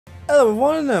Hello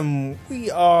everyone, we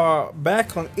are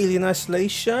back on Alien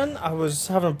Isolation. I was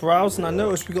having a browse and I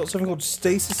noticed we got something called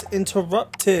Stasis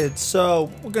Interrupted.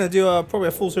 So we're going to do probably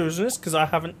a full series on this because I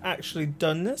haven't actually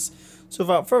done this. So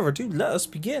without further ado, let us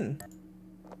begin.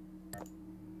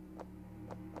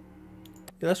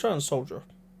 Yeah, let's try on Soldier.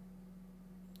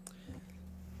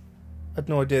 I had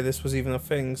no idea this was even a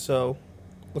thing, so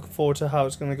looking forward to how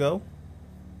it's going to go.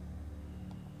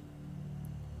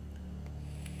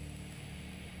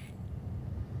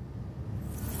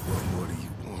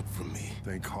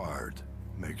 Think hard.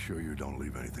 Make sure you don't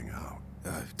leave anything out.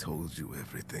 I've told you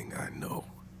everything I know.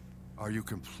 Are you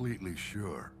completely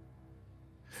sure?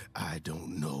 I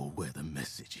don't know where the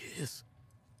message is.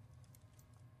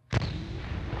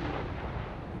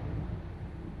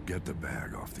 Get the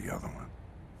bag off the other one.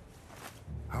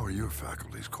 How are your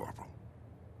faculties, Corporal?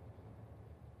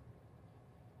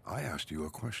 I asked you a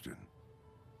question.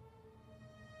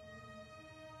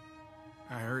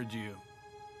 I heard you.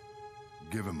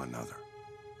 Give him another.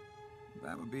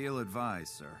 That would be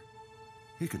ill-advised, sir.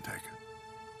 He can take it.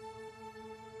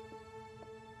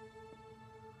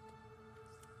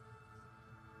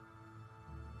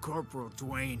 Corporal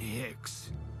Dwayne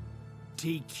Hicks,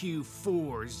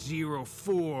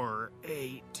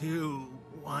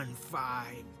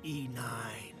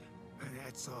 TQ4048215E9.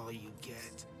 That's all you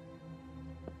get.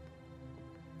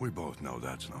 We both know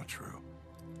that's not true.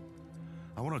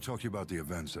 I want to talk to you about the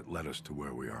events that led us to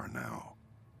where we are now.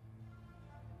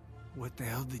 What the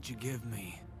hell did you give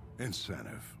me?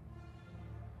 Incentive.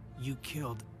 You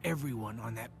killed everyone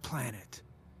on that planet.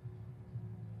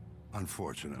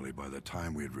 Unfortunately, by the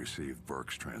time we had received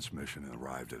Burke's transmission and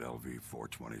arrived at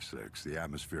LV-426, the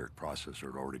atmospheric processor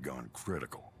had already gone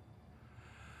critical.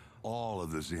 All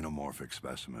of the xenomorphic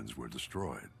specimens were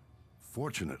destroyed.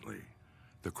 Fortunately,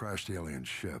 the crashed alien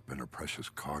ship and her precious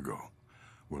cargo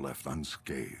were left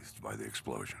unscathed by the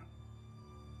explosion.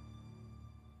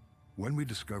 When we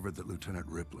discovered that Lieutenant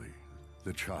Ripley,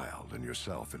 the child, and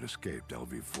yourself had escaped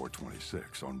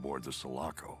LV-426 on board the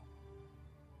Sulaco.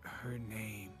 Her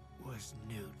name was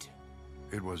Newt.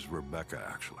 It was Rebecca,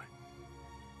 actually.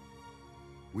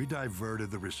 We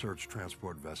diverted the research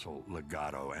transport vessel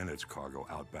Legato and its cargo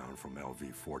outbound from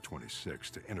LV-426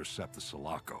 to intercept the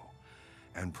Sulaco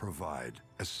and provide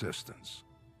assistance.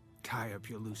 Tie up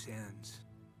your loose ends.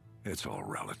 It's all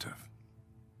relative.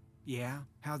 Yeah?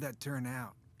 How'd that turn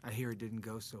out? I hear it didn't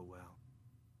go so well.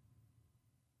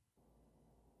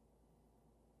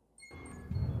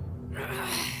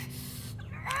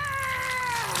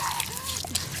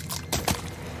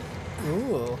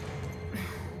 Ooh.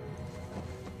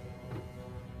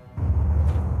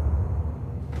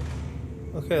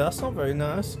 Okay, that's not very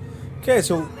nice. Okay,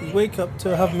 so we wake up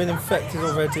to have been infected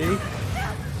already.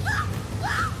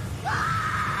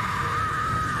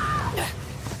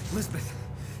 Lisbeth,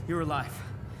 you're alive.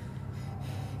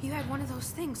 You had one of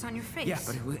those things on your face. Yeah,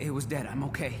 but it was dead. I'm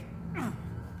okay.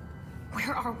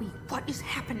 Where are we? What is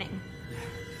happening?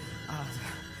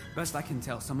 Best I can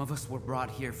tell, some of us were brought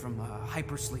here from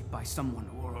hypersleep by someone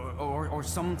or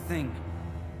something.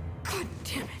 God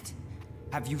damn it.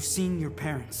 Have you seen your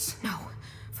parents? No.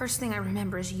 First thing I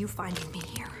remember is you finding me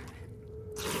here.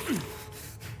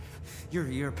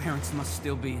 Your parents must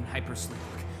still be in hypersleep.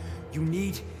 Look, you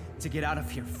need to get out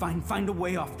of here. Find a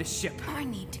way off this ship. I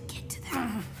need to get to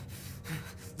them.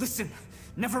 Listen,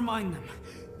 never mind them.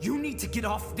 You need to get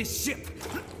off this ship.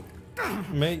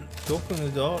 Mate, open the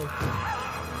door.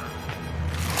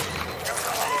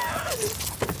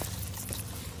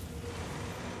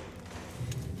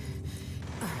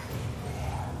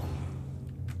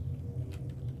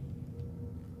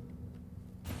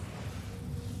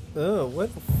 Oh, where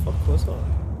the fuck was I?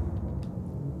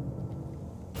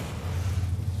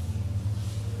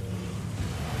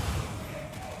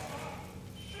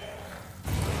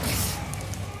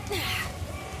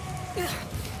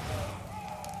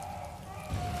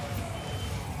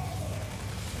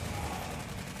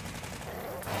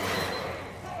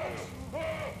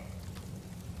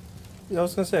 Yeah, I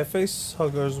was gonna say face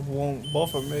huggers won't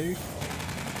bother me.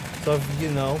 So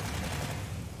you know.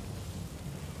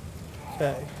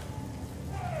 Okay.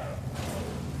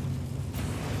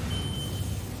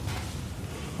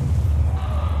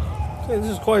 Okay,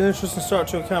 this is quite an interesting start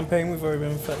to a campaign. We've already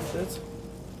been infected.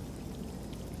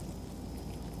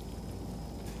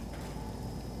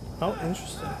 How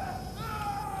interesting.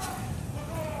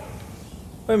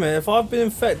 Wait a minute, if I've been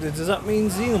infected, does that mean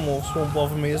xenomorphs won't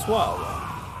bother me as well?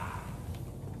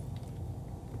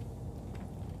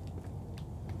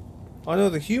 I know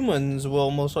the humans will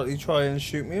most likely try and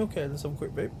shoot me. Okay, let's have a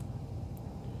quick beep.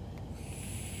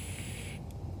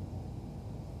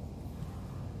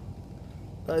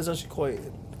 That is actually quite...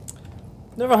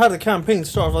 Never had a campaign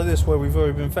start like this where we've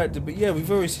already been infected, but yeah,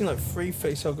 we've already seen like 3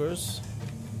 facehuggers.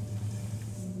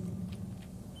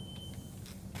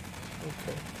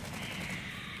 Okay.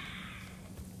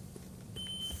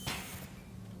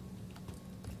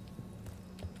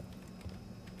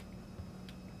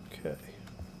 Okay.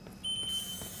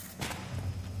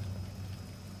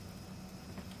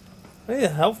 I need a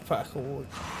health pack or...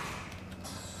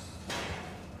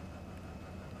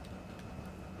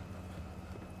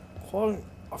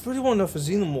 I really want to know for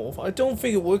Xenomorph. I don't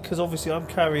think it would because obviously I'm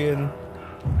carrying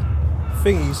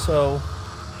thingies, so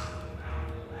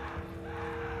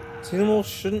Xenomorph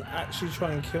shouldn't actually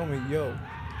try and kill me, yo.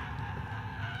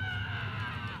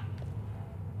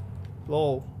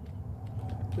 Lol.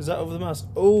 Is that over the mask?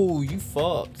 Oh, you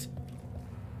fucked.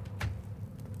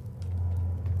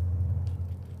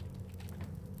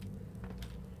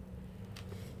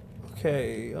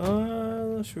 Okay,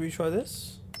 should we try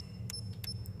this?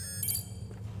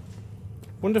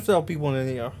 Wonder if there'll be one in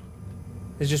here.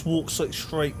 It just walks like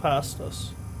straight past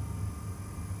us.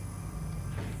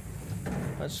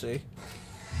 Let's see.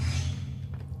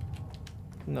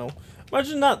 No.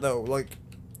 Imagine that though, like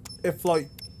if like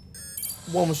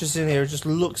one was just in here, just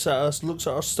looks at us, looks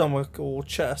at our stomach or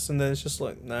chest, and then it's just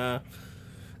like, nah.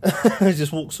 It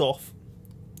just walks off.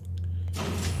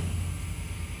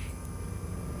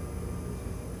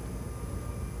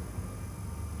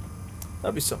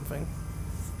 That'd be something.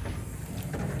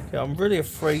 Yeah, I'm really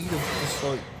afraid of this,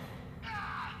 like...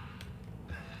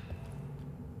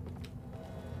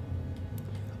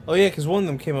 Oh yeah, because one of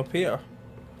them came up here.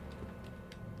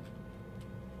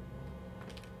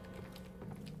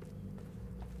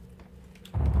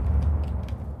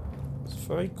 It's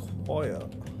very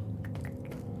quiet.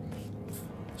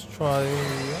 Let's try...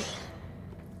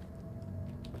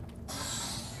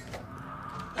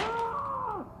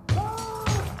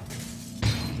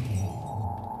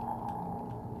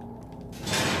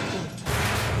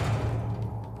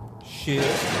 Shit.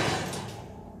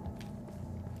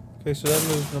 Okay, so that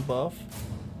moves above.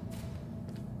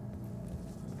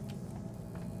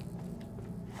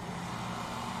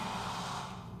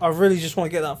 I really just want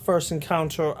to get that first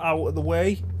encounter out of the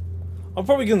way. I'm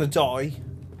probably gonna die.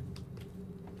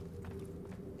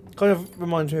 Kind of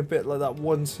reminds me a bit like that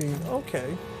one scene.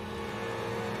 Okay.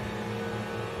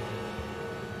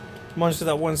 Reminds me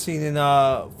of that one scene in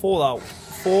Fallout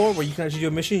 4 where you can actually do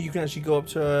a mission. You can actually go up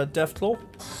to a Deathclaw.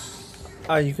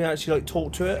 And you can actually like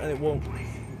talk to it and it won't.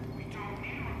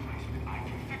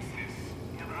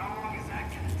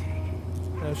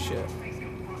 Oh shit.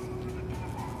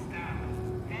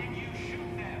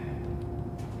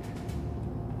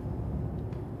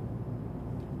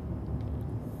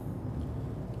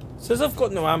 Says I've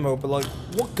got no ammo, but like,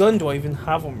 what gun do I even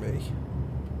have on me?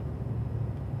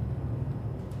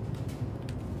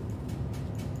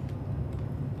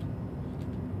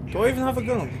 Do I even have a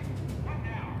gun?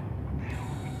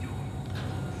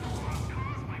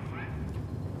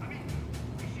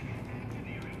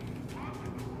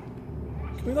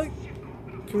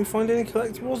 Can we find any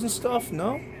collectibles and stuff?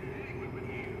 No?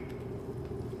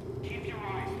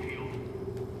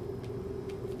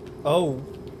 Oh.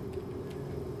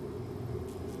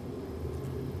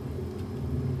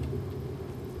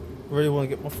 I really want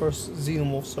to get my first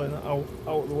Xenomorph sign out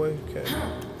of the way. Okay.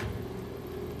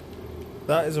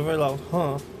 That is a very loud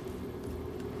huh.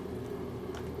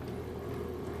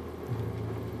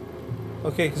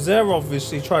 Okay, because they're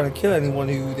obviously trying to kill anyone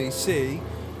who they see.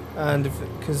 And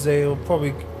because they'll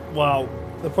probably, wow,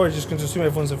 they're probably just going to assume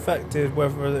everyone's infected,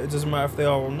 whether it doesn't matter if they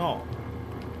are or not.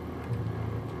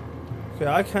 Okay,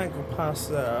 I can't go past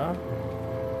there,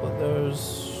 but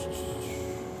there's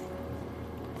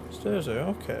stairs there.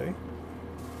 Okay,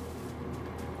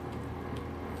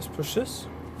 let's push this.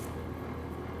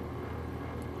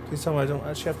 Please tell me I don't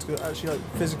actually have to like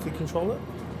physically control it.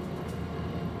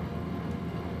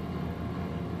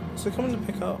 So coming to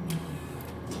pick up.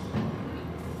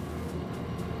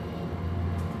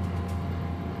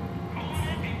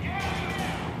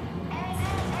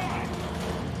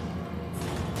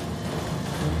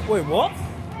 Wait, what?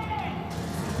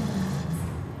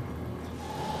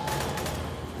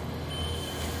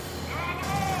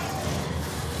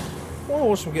 I wanna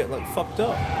watch them get like fucked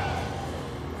up.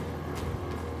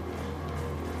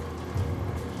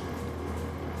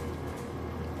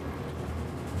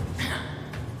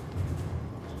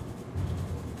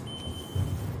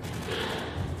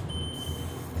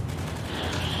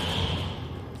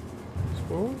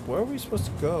 So where are we supposed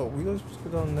to go? Are we supposed to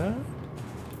go down there?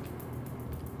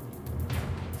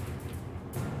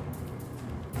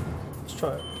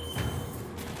 Try it.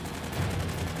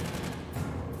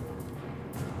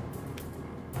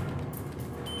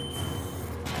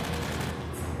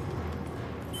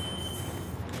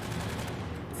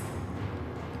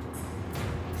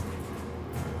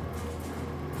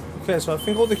 Okay, so I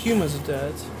think all the humans are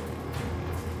dead.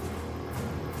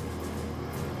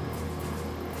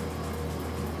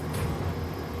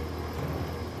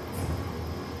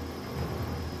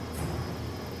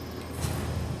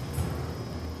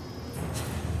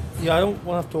 Yeah, I don't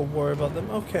want to have to worry about them.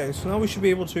 Okay, so now we should be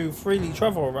able to freely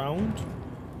travel around.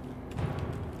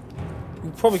 We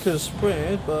probably could have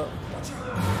sprinted, but...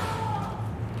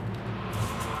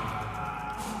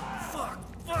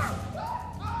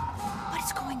 What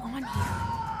is going on here?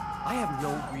 I have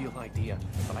no real idea,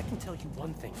 but I can tell you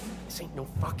one thing. This ain't no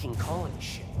fucking colony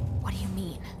shit. What do you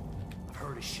mean? I've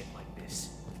heard of shit like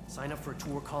this. Sign up for a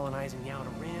tour colonizing the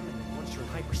Outer Rim, and then once you're in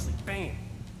hypersleep, bam!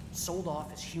 Sold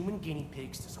off as human guinea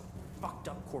pigs to some fucked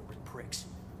up corporate pricks.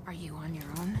 Are you on your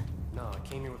own? No, I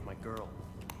came here with my girl.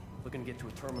 Looking to get to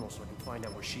a terminal so I can find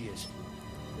out where she is.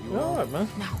 Are you Alright, man.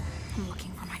 No, I'm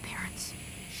looking for my parents.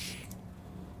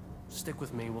 Stick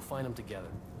with me, we'll find them together.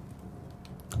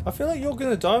 I feel like you're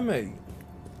gonna die, mate.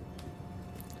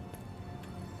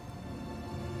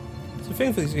 It's the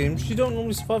thing for these games, you don't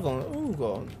normally survive long. Oh,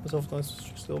 God. Myself a nice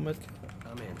still medkit.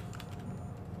 I'm in.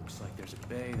 Looks like there's a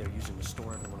bay they're using to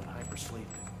store everyone in hypersleep.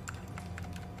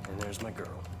 And there's my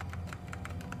girl.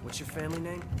 What's your family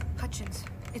name? Hutchins.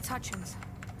 It's Hutchins.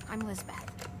 I'm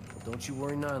Lisbeth. Well, don't you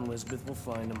worry none, Lisbeth. We'll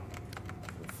find them.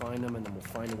 We'll find them, and then we'll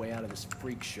find a way out of this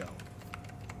freak show.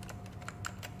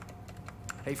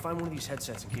 Hey, find one of these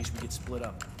headsets in case we get split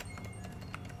up.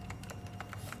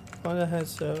 Find a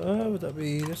headset. Would that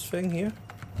be this thing here?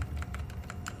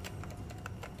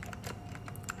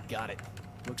 Got it.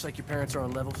 Looks like your parents are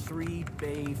on level 3,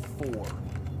 bay 4.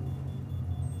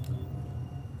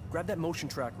 Grab that motion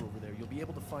tracker over there. You'll be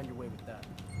able to find your way with that.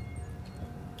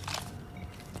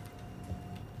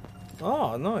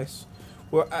 Ah, nice.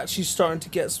 We're actually starting to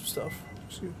get some stuff.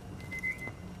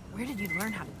 Where did you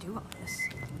learn how to do all this?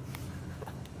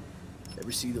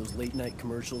 Ever see those late-night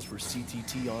commercials for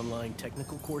CTT online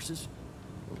technical courses?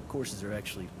 Well, the courses are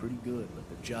actually pretty good, but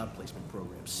the job placement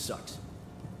program sucks.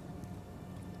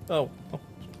 Oh.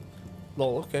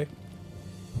 Lol, okay.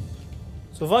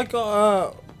 So if I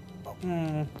got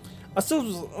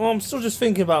I'm still just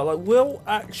thinking about, like, will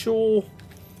actual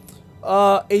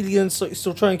aliens like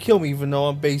still try and kill me even though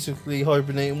I'm basically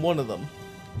hibernating one of them?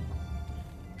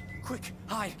 Quick,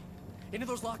 hide! Into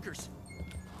those lockers!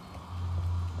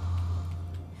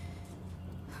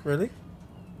 Really?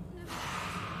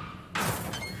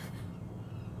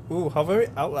 Ooh, how very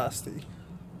outlasty.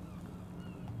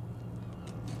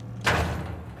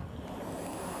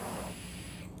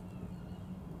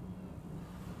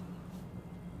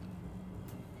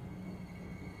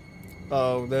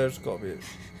 Oh, there's gotta be it.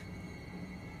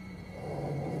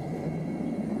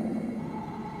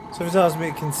 So if it tells me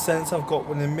it consents, I've got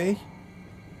one in me.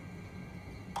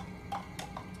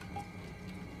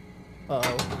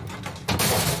 Uh-oh.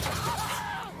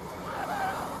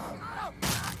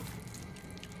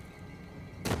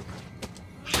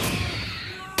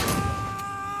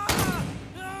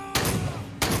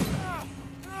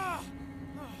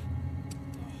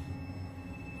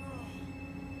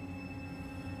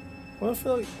 Well, I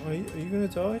feel like, are you gonna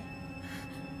die?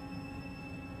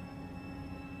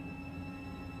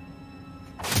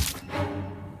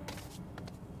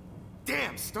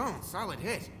 Damn, Stone, solid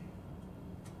hit.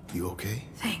 You okay?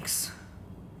 Thanks.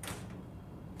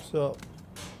 So,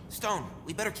 Stone,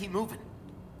 we better keep moving.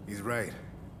 He's right.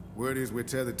 Word is we're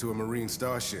tethered to a Marine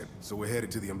starship, so we're headed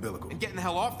to the umbilical. And getting the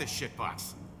hell off this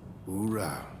shitbox.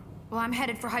 Hoorah. Well, I'm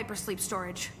headed for hypersleep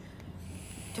storage.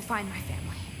 To find my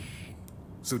family.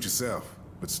 Suit yourself,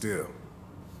 but still,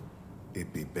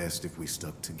 it'd be best if we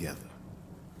stuck together.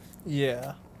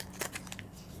 yeah.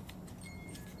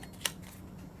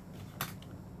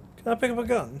 Can I pick up a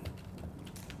gun?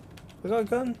 I got a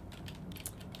gun?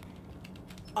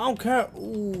 I don't care.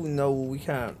 Ooh, no, we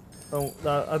can't. Oh,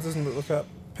 that doesn't look like a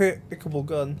pickable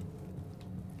gun.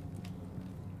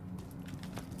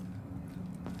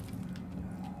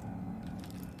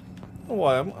 I don't know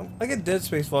why, I get Dead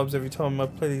Space vibes every time I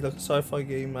play like a sci-fi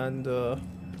game, and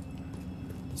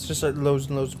it's just like loads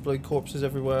and loads of bloody corpses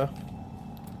everywhere.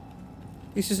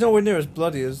 At least it's nowhere near as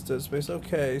bloody as Dead Space.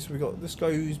 Okay, so we got this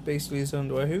guy who's basically his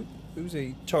underwear. Who's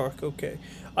a Turk? Okay,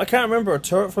 I can't remember a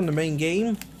turret from the main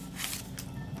game,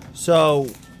 so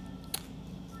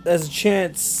there's a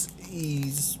chance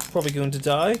he's probably going to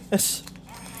die.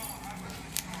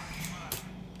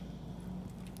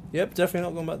 Yep, definitely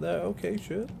not going back there. Okay,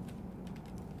 sure.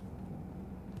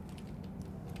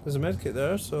 There's a medkit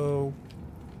there, so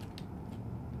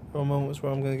for a moment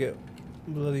where I'm gonna get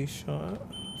bloody shot at.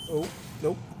 Oh,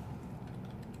 nope.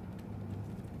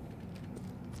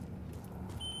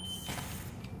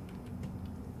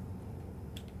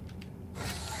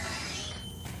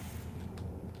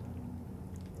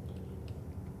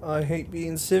 I hate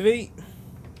being civvy.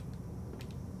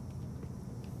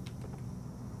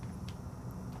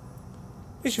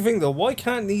 Here's the thing though, why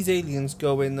can't these aliens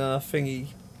go in thingy?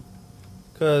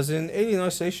 Because in Alien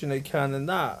Isolation they can, and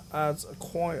that adds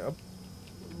quite a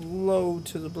load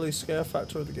to the bloody scare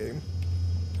factor of the game.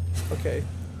 Okay,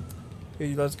 here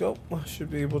you guys go. I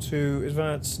should be able to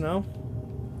advance now.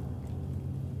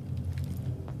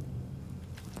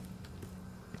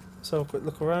 Let's have a quick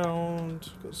look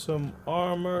around. Got some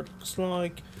armor, it looks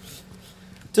like.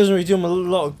 Doesn't really do them a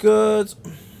lot of good.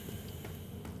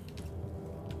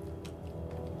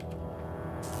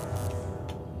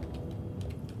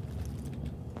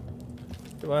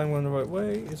 Do I am going the right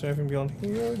way? Is there anything beyond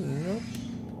here? No.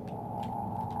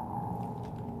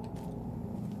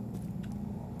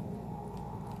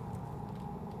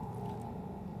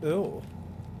 Oh.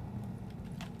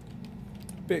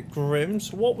 Bit grim.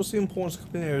 So what was the importance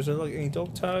of coming here? Is there like any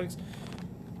dog tags?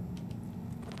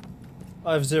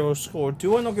 I have 0 score.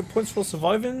 Do I not get points for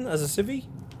surviving as a civvy?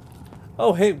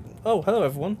 Oh hey. Oh, hello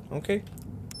everyone. Okay.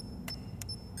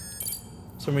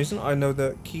 For some reason I know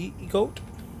the key code.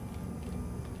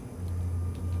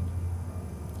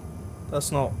 That's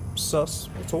not sus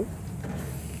at all.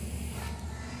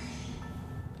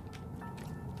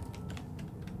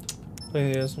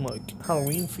 Playing some like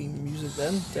Halloween themed music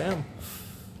then. Damn.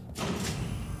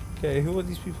 Okay, who are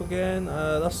these people again?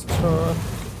 That's Turk.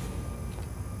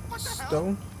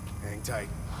 Stone. Hang tight.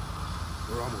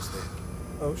 We're almost there.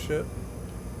 Oh shit.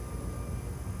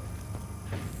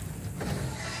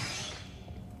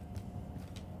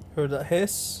 Heard that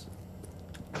hiss?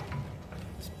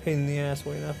 It's a pain in the ass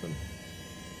waiting to happen.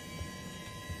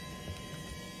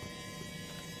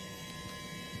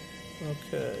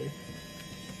 Okay.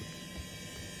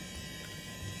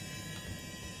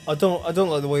 I don't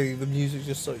like the way the music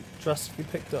just like drastically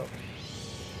picked up.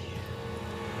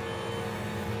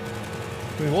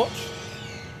 Can we watch?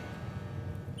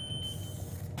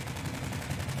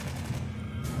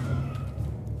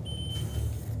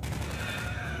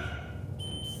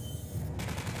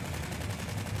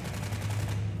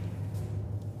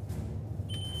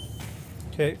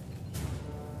 Okay.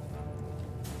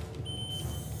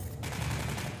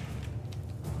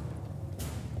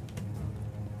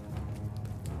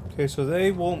 Okay, so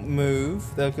they won't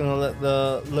move. They're gonna let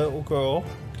the little girl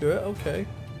do it. Okay.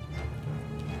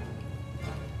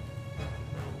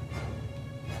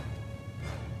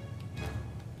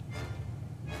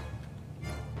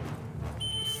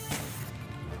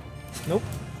 Nope.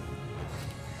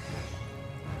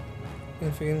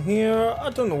 Anything in here? I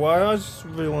don't know why. I just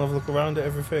really want to have a look around at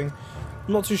everything.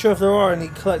 I'm not too sure if there are any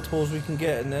collectibles we can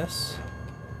get in this.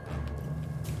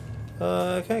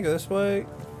 Can I go this way?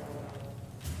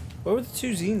 Where were the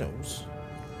 2 Xenos?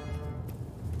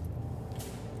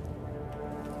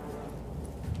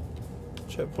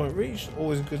 Checkpoint reached.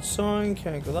 Always a good sign.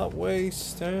 Can't go that way.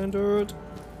 Standard.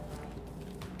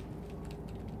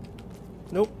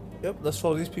 Nope. Yep, let's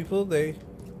follow these people. They...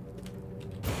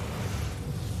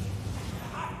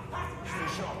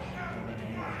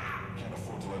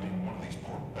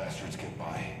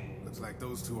 Looks like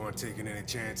those 2 aren't taking any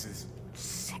chances.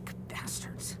 Sick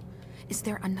bastards. Is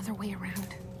there another way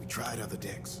around? We tried other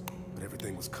decks, but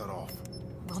everything was cut off.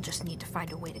 We'll just need to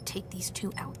find a way to take these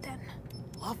 2 out then.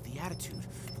 Love the attitude,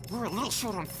 but we're a little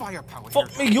short on firepower here.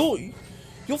 Fuck me,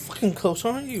 you're fucking close,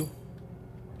 aren't you?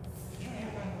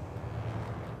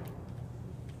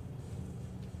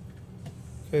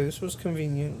 Okay, this was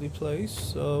conveniently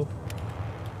placed, so...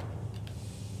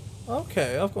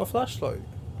 Okay, I've got a flashlight.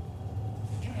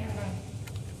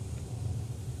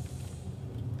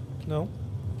 No.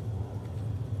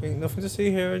 Ain't nothing to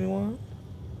see here anymore.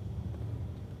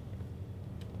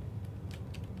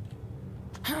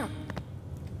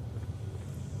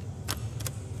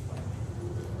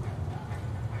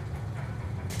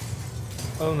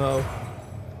 Oh no.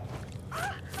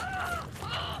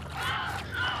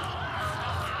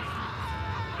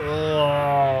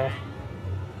 Oh.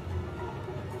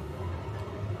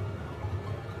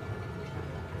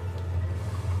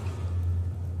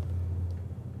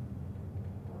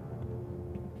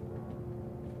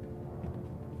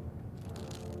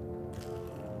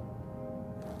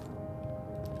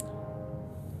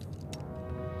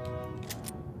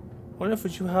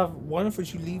 Why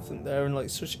would you leave them there in like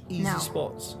such easy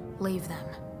spots? Leave them.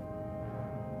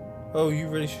 Oh, you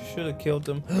really should have killed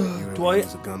them. Do I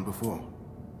use a gun before?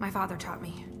 My father taught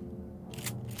me.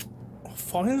 Oh,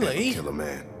 finally. Kill a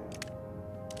man.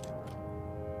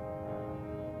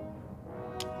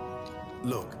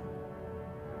 Look.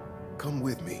 Come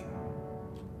with me.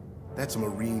 That's a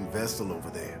Marine vessel over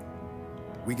there.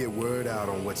 We get word out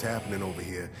on what's happening over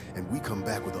here, and we come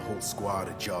back with a whole squad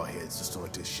of jawheads to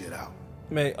sort this shit out.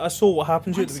 Mate, I saw what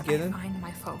happened to you at the beginning. Once I find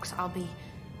my folks,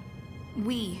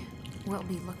 we will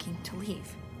be looking to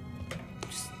leave.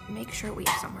 Just make sure we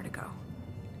have somewhere to go.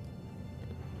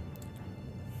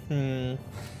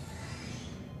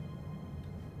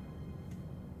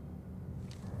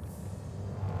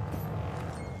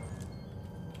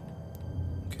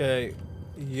 Okay.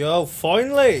 Yo,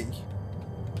 finally!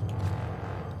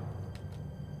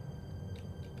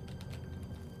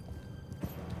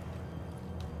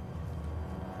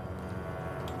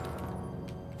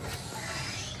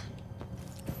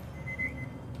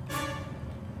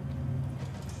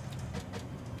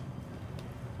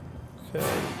 Okay.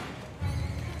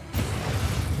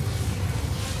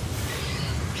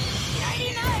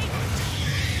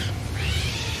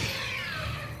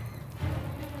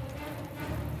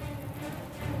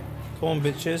 Come on,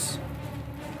 bitches.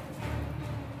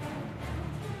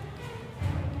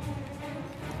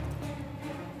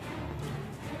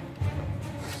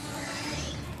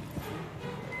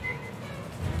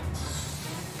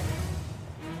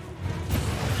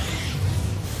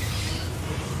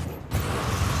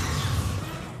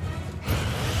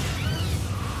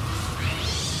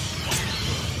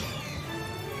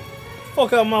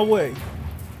 Fuck out of my way.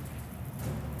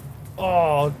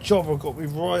 Oh, Jobber got me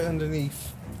right underneath.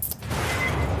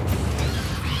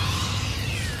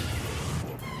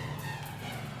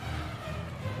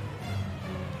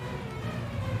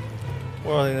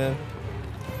 Where are they then?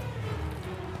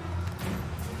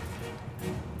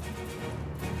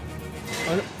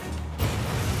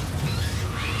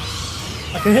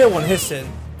 I can hear one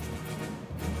hissing.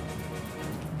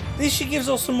 At least she gives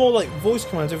us some more like voice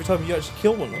commands every time you actually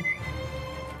kill one of them.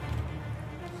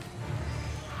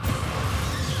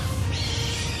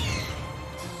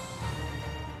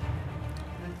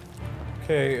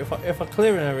 Okay, if I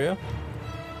clear an area.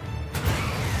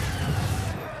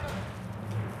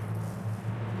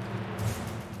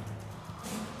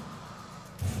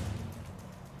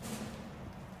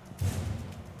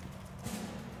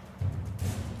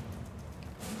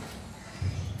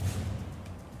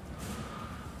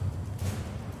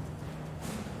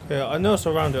 Okay, I know it's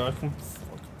around it. I can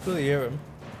completely hear him.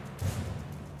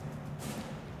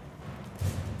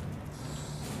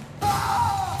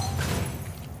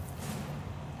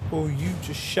 Oh, you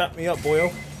just shut me up,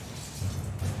 boyo.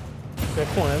 Okay,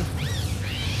 come on in.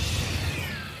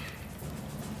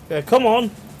 Yeah, come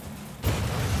on.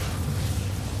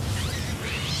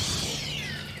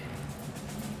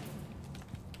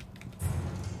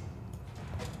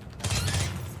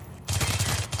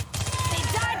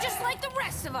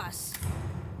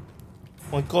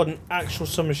 My god, an actual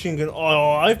submachine gun.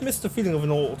 Oh, I've missed the feeling of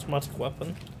an automatic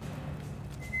weapon.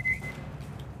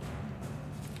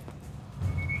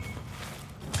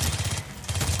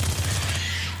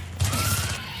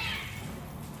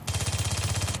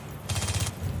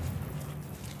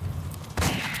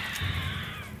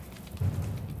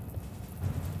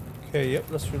 Okay, yep,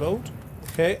 let's reload.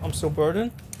 Okay, I'm still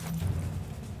burning.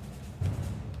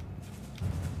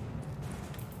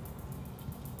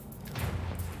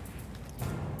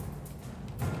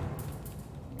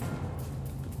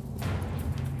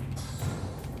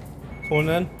 Go on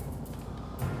then.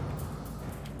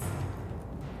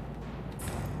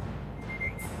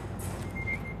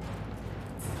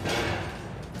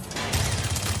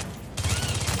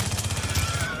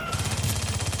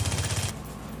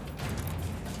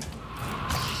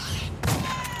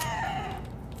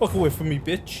 Fuck away from me,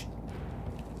 bitch.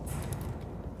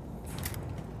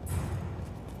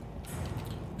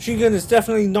 Machine gun is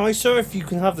definitely nicer if you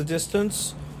can have the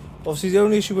distance. Obviously, the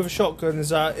only issue with a shotgun is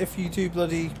that if you do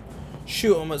bloody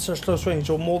shoot them at such close range,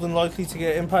 you're more than likely to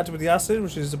get impacted with the acid,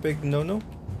 which is a big no-no.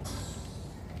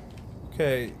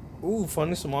 Okay. Ooh,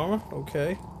 finally some armor.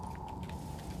 Okay.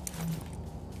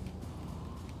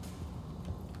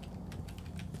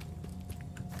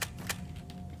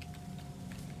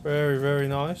 Very, very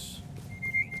nice.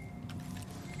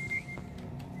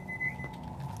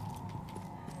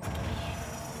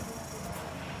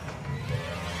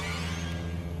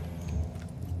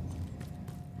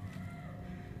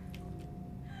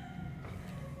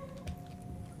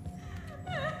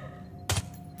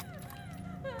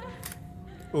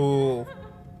 Oh,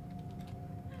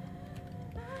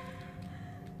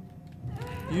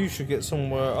 you should get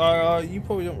somewhere. You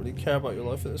probably don't really care about your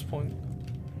life at this point.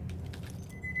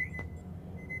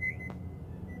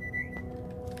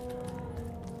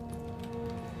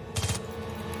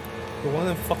 But one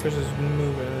of them fuckers is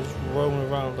moving and is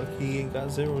roaming around like he ain't got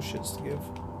zero shits to give.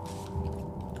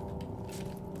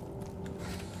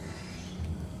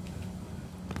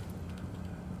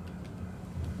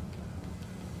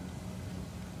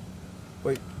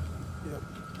 Wait. Yep.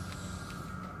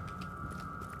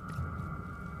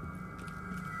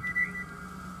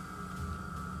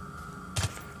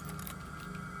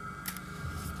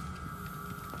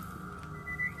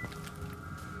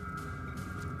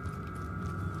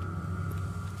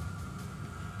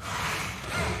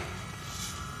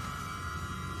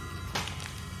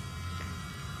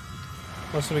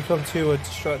 Must have become too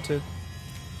distracted.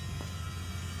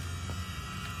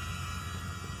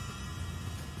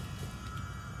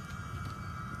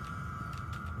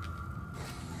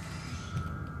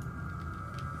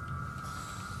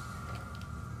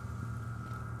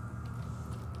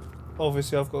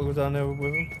 Obviously, I've got to go down there with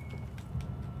him.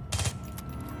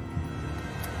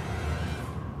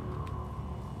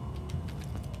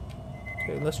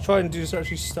 Okay, let's try and do this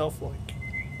actually stealth-like.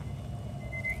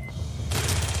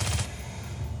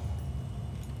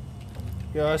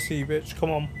 Yeah, I see you, bitch.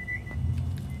 Come on.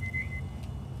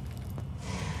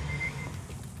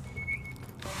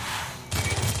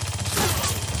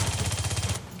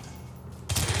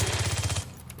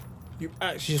 You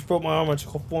actually just broke my armor and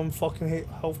took off one fucking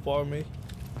health bar on me.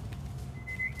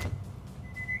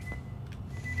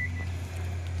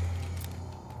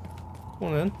 Come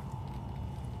on then.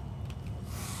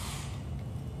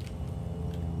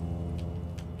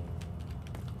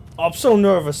 I'm so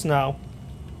nervous now.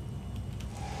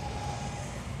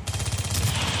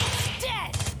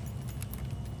 Dead.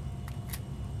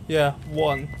 Yeah,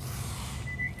 one.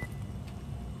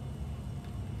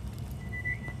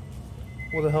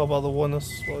 What the hell about the one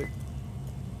that's like...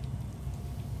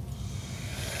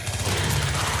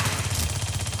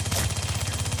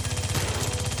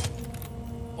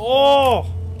 Oh!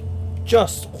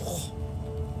 Just... Oh.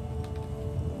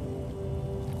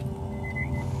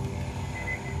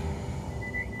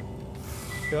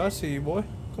 Yeah, I see you, boy.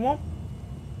 Come on.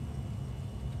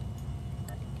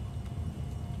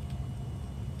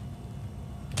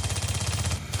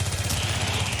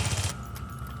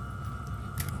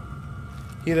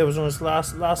 He there was on his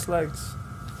last legs.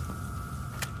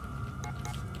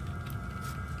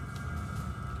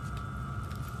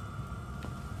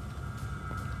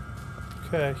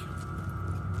 Okay.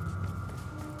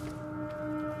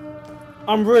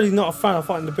 I'm really not a fan of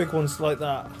fighting the big ones like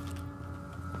that.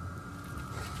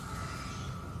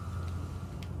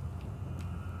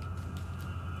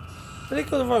 Did it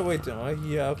go the right way, didn't I?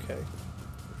 Yeah, okay.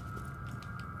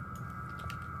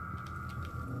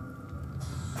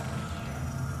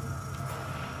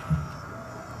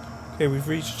 Okay, we've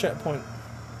reached a checkpoint.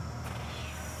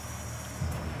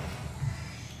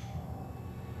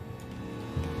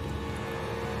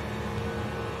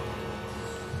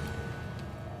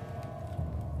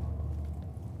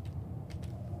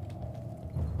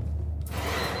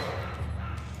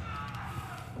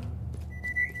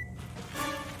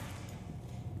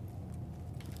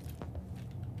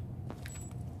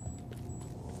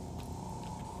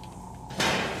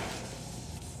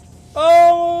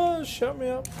 Oh, shut me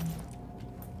up.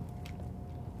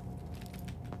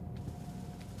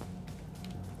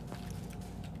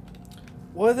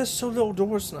 Why are there so little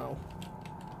doors now?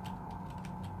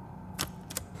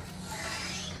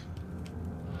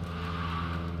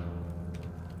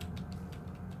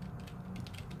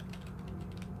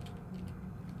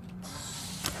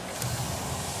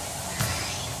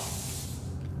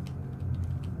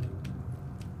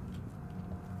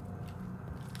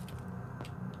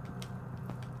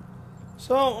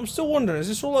 So, I'm still wondering, is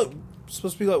this all like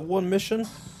supposed to be like one mission?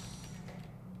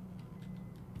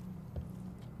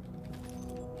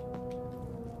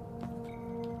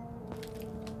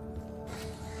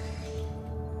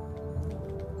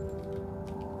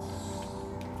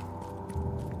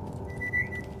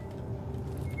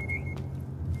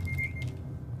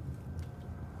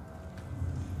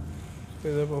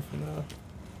 Okay, they're both in there.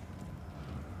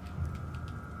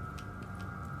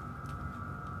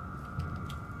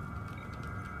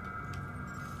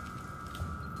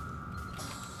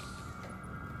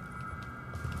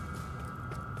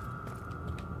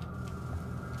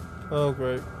 Oh,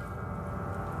 great.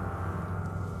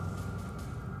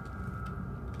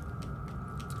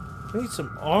 I need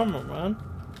some armor, man.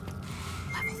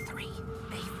 Level 3,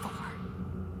 A4.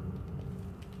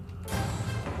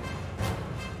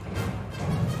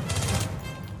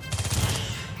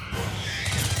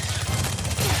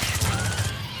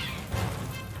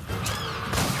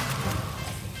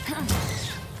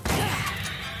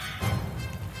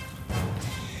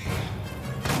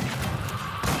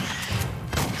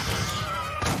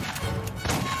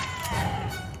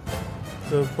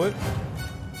 Real quick.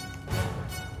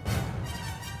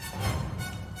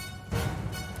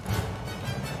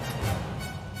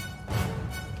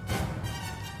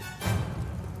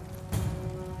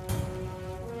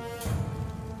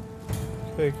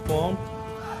 Okay, come on.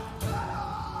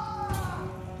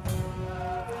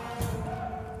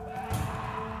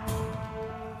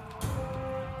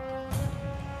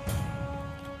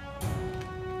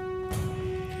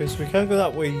 Okay, so we can't go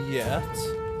that way yet.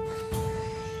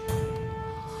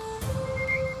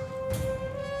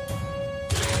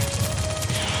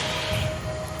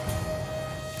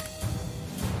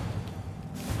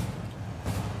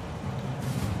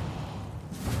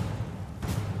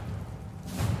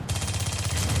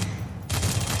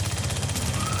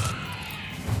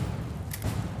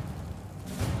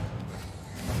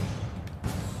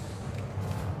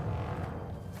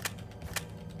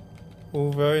 Oh,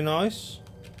 very nice.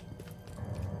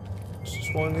 This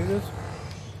is what I needed.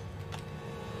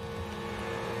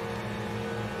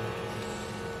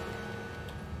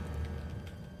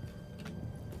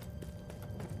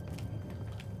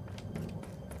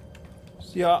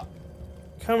 So, yeah, I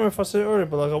can't remember if I said it earlier,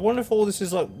 but like, I wonder if all this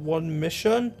is like one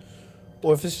mission,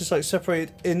 or if this is like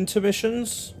separated into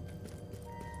missions.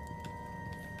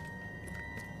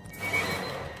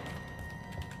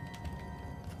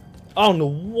 I don't know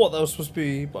what that was supposed to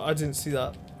be, but I didn't see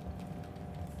that.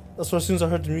 That's why as soon as I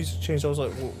heard the music change, I was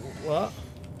like, what?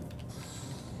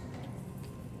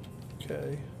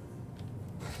 Okay.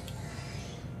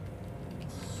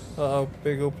 Uh-oh,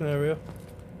 big open area.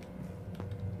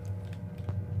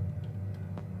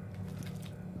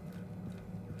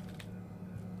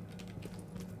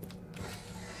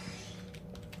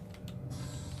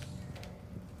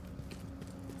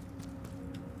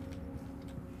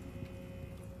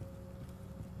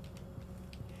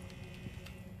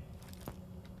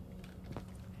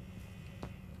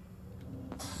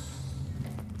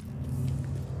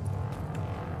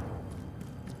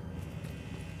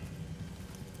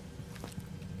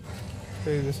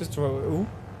 Okay, this is the right way. Ooh.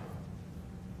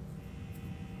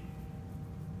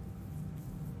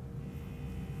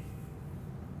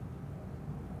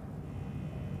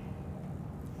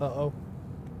 Uh-oh.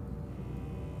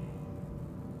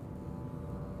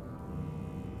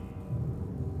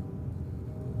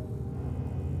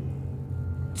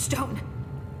 Stone.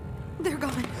 They're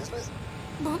gone.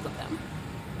 Both of them.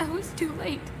 I was too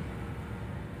late.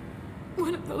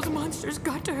 One of those monsters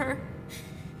got to her.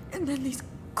 And then these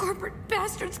corporate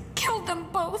bastards killed them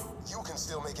both. You can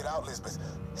still make it out, Lisbeth.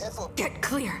 Head for... Get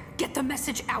clear. Get the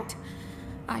message out.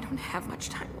 I don't have much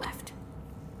time left.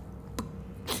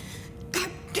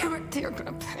 God damn it, they're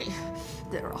gonna pay.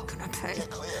 They're all gonna pay. Get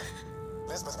clear.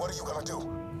 Lisbeth, what are you gonna do?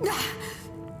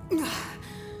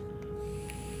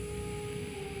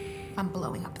 I'm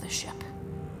blowing up the ship.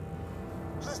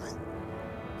 Lisbeth!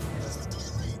 Lisbeth, do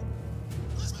you read?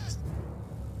 Lisbeth!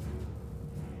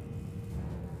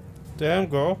 Damn,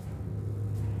 girl.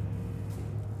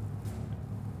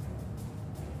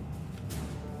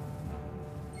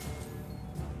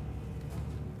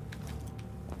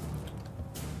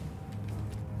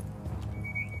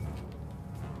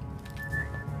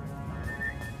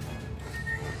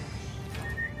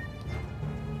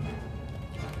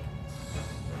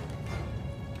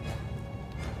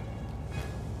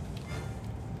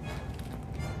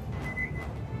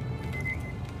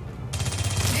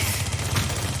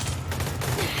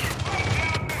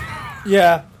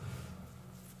 Yeah.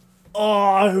 Oh,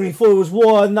 I only thought it was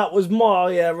one. That was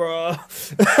my error.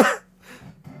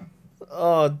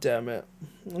 Oh, damn it.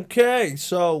 Okay,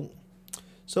 so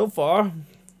far,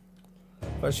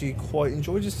 I've actually quite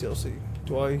enjoyed this DLC.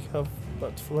 Do I have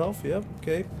back to full health? Yeah,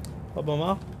 okay. Bye bye,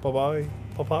 ma. Bye bye,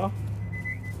 papa.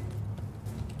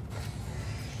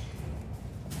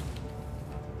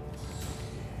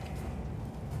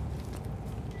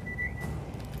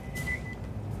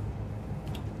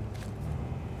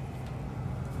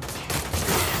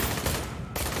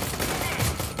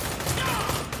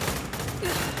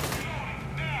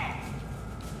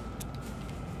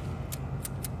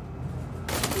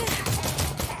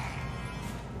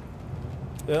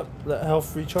 Yep, let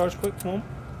health recharge quick, come on.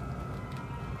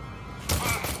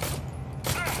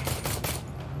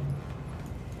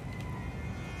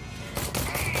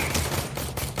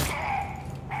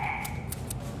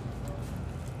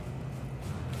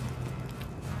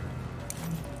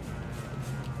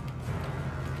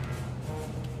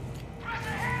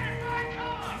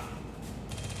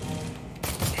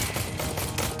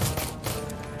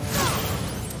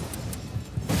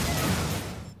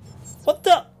 What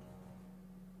the?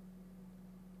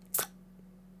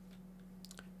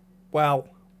 Wow.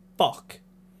 Fuck.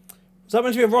 Was that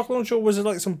meant to be a rocket launcher or was it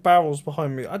like some barrels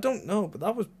behind me? I don't know, but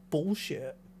that was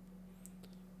bullshit.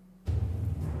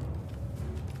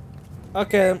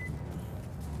 Okay.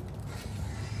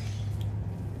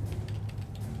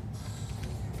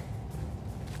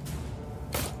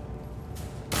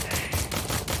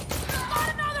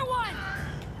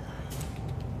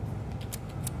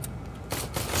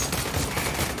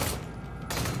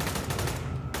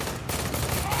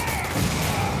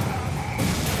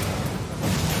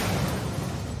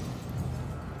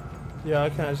 Yeah, I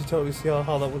can actually totally see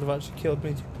how that would have actually killed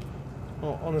me.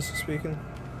 Oh, honestly speaking.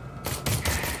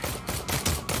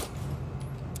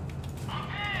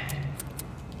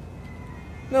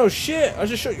 No shit! I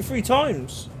just shot you 3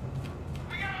 times.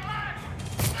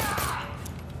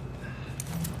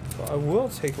 But I will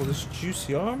take all this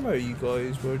juicy armor. You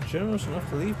guys were generous enough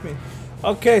to leave me.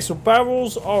 Okay, so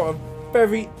barrels are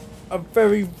a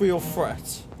very real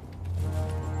threat.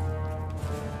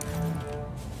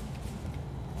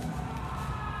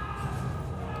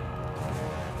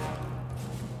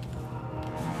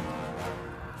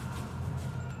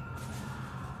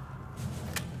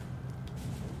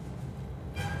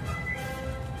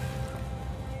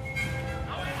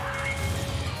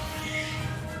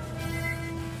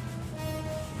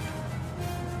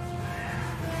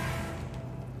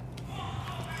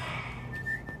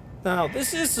 Now,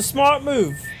 this is the smart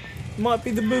move. Might be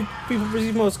the move people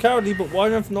perceive most cowardly, but why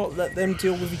not let them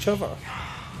deal with each other?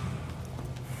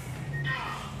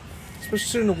 Especially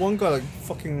seeing the one guy like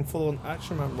fucking full on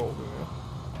action man role.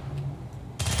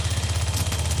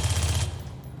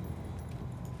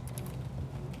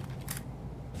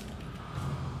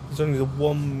 There's only the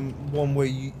one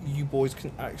way you boys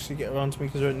can actually get around to me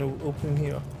because there ain't no opening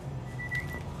here.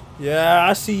 Yeah,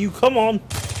 I see you. Come on.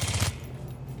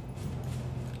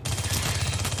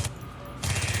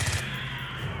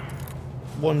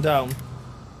 One down.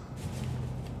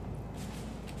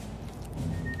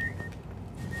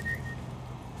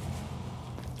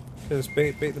 Okay, let's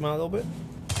bait them out a little bit.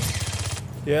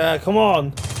 Yeah, come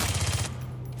on.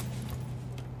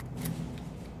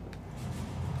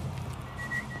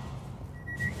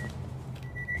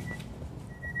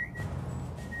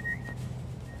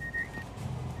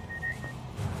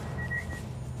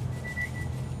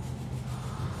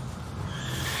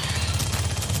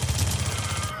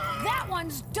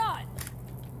 Done.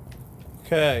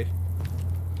 Okay.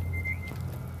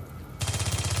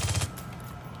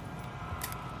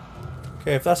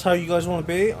 Okay, if that's how you guys want to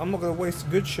be, I'm not going to waste a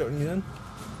good shot on you then.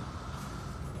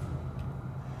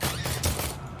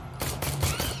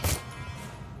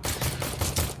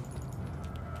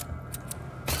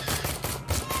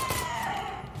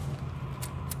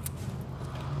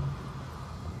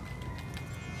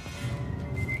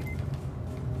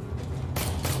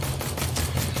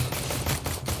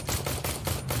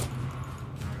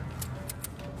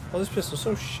 Oh, this pistol's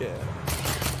so shit.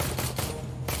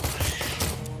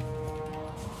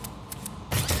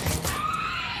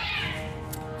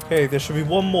 Okay, there should be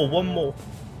one more. Found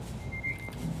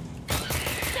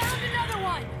another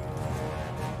one.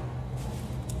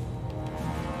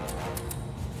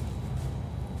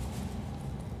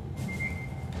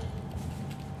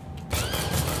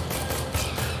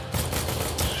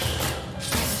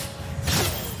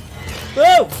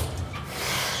 Whoa!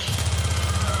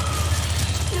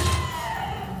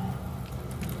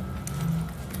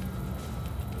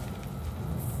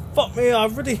 Fuck me, I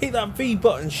really hate that V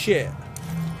button shit.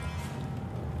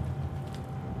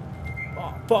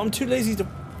 Oh, but I'm too lazy to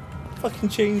fucking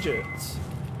change it.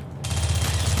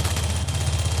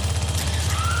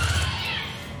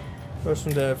 First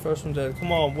one dead.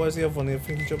 Come on, where's the other one? I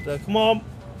think he jumped there. Come on!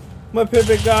 Come up here,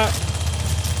 big guy.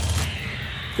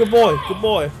 Good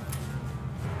boy.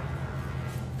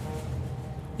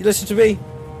 You listen to me?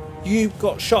 You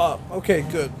got shot up. Okay,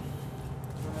 good.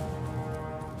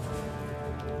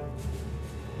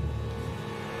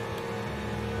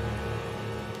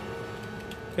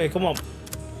 Okay, come on.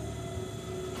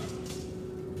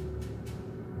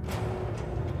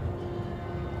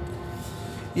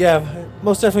 Yeah,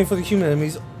 most definitely for the human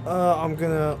enemies, I'm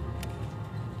gonna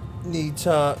need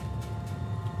to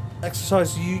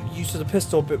exercise the use of the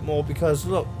pistol a bit more because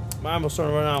look, my ammo's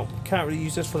starting to run out. Can't really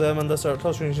use this for them unless they're at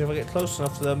close range. If I get close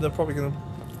enough to them, they're probably gonna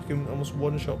fucking almost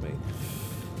one-shot me.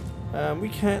 We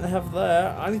can't have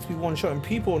that. I need to be one-shotting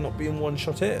people, not being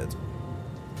one-shotted.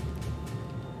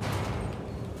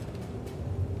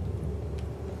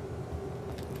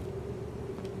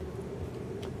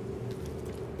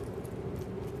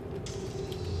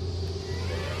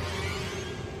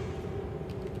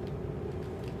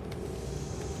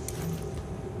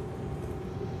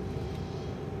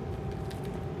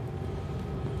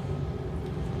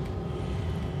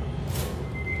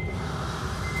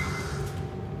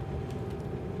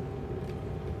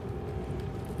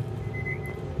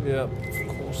 Yep, of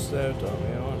course they're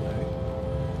dummy, aren't they?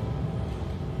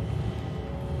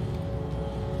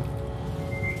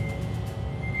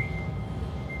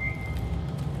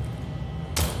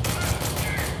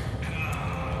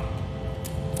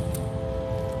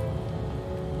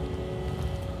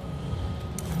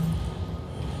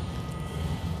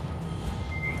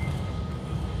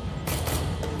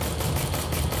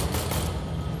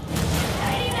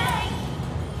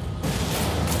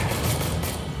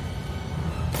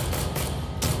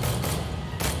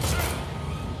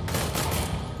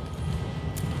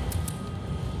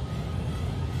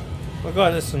 My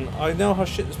guy, listen, I know how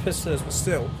shit this pistol is, but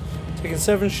still, taking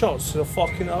 7 shots to the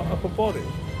fucking upper body.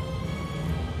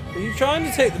 Are you trying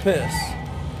to take the piss?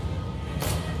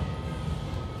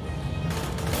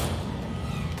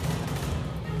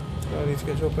 I need to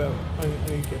get to a better. I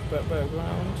need to get better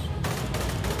ground.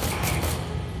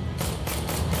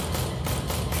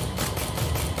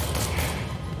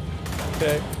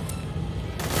 Okay.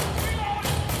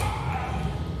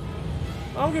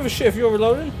 I don't give a shit if you're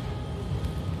reloading.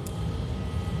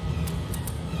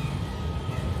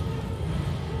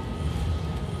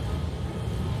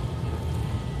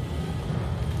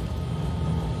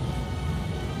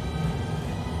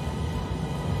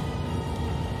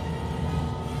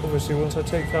 Obviously, once I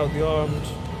take out the armed.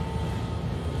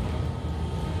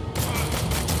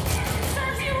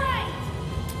 Serves you right.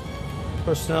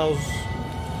 Personnel's.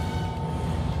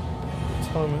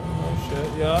 Timing. Oh shit!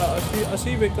 Yeah, I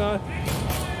see, big guy.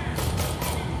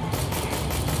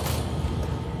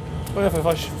 Well, if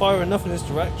I fire enough in this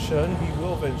direction, he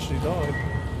will eventually die.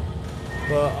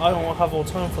 But I don't have all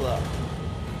time for that.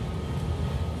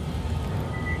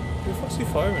 Who the fuck's he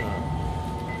firing at?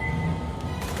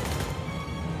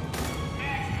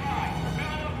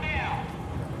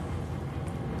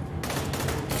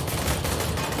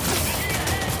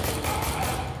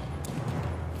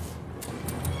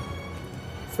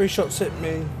 Three shots hit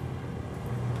me.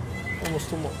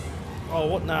 Almost. Oh,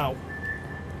 what now?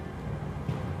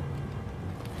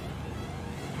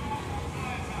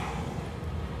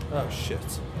 Oh shit.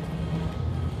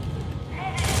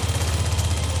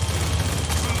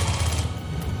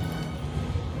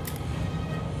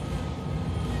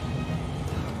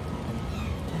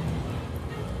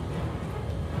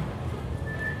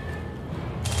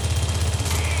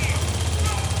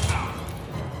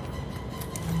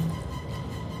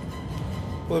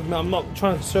 Well, I'm not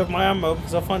trying to conserve my ammo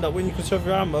because I find out when you conserve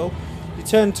your ammo, you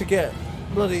tend to get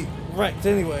bloody wrecked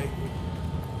anyway.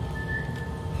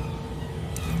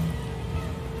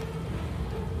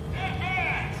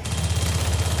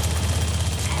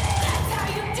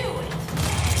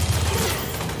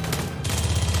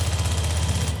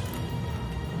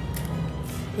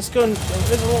 This gun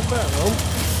is a lot better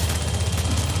though.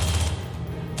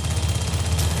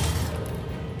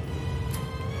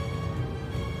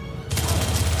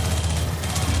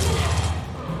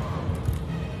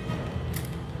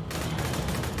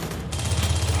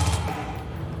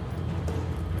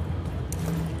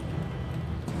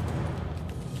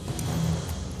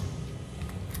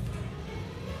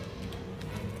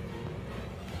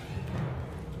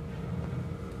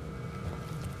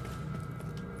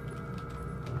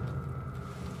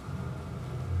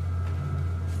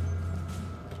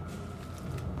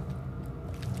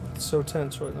 So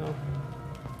tense right now.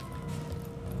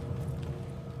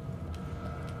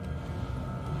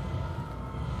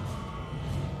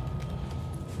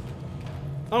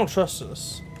 I don't trust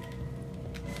this.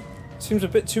 Seems a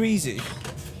bit too easy.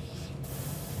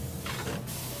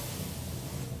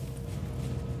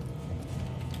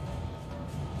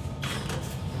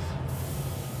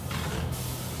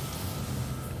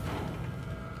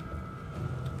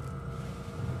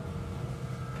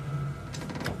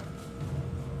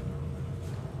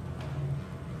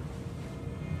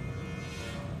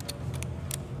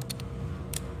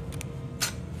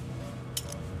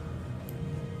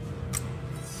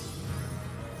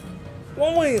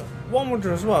 One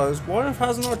wonder as well is why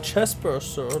hasn't our chest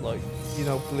burster like, you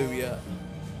know, blew yet?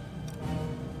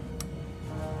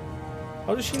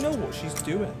 How does she know what she's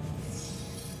doing?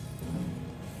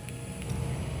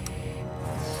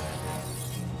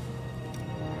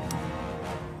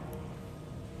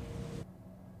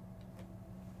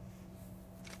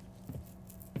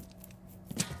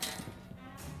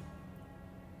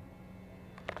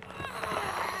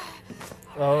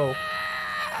 Oh.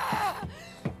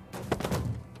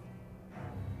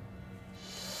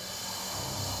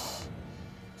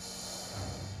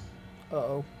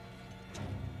 Uh-oh.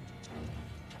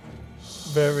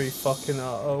 Very fucking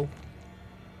uh-oh.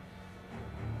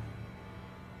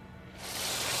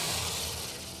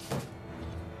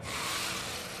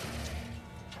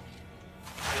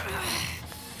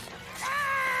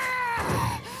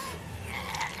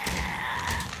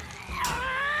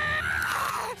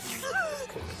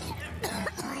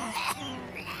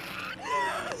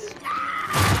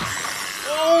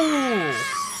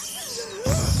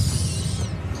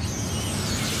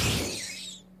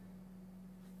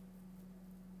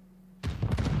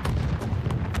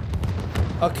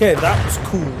 Okay, that was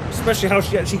cool. Especially how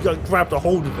she actually grabbed a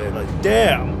hold of it. Like,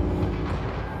 damn.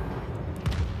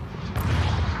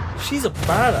 She's a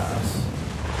badass.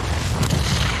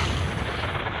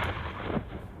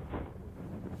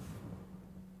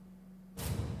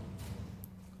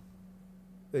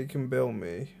 They can bill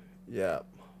me. Yep.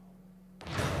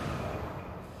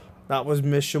 That was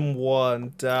mission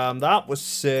 1. Damn, that was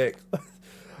sick.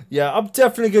 Yeah, I'm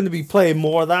definitely going to be playing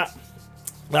more of that.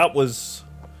 That was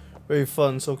very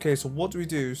fun. So, okay, so what do we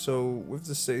do? So, with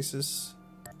the stasis...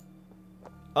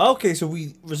 Okay, so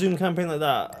we resume campaign like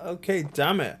that. Okay,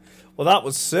 damn it. Well, that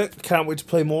was sick. Can't wait to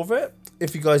play more of it.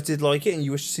 If you guys did like it and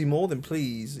you wish to see more, then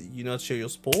please, you know, show your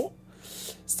support.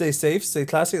 Stay safe, stay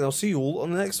classy, and I'll see you all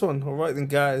on the next one. Alright then,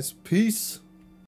 guys. Peace.